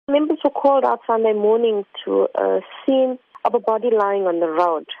called out Sunday morning to a scene of a body lying on the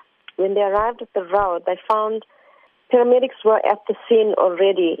road. When they arrived at the road, they found paramedics were at the scene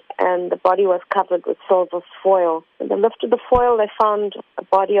already, and the body was covered with silver foil. When they lifted the foil, they found a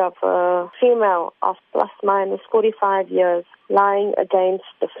body of a female of plus minus 45 years lying against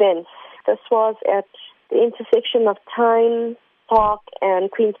the fence. This was at the intersection of Tyne Park and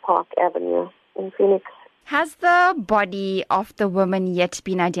Queen's Park Avenue in Phoenix. Has the body of the woman yet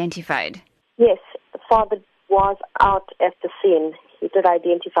been identified? Yes, the father was out at the scene. He did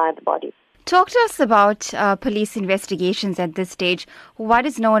identify the body. Talk to us about police investigations at this stage. What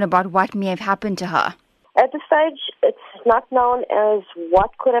is known about what may have happened to her? At this stage, it's not known as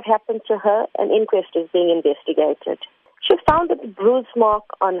what could have happened to her. An inquest is being investigated. She found a bruise mark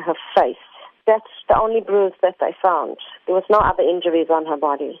on her face. That's the only bruise that they found. There was no other injuries on her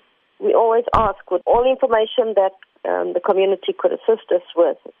body. We always ask with all information that the community could assist us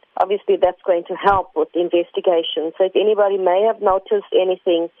with. Obviously, that's going to help with the investigation. So if anybody may have noticed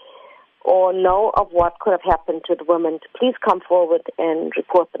anything or know of what could have happened to the woman, please come forward and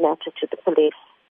report the matter to the police.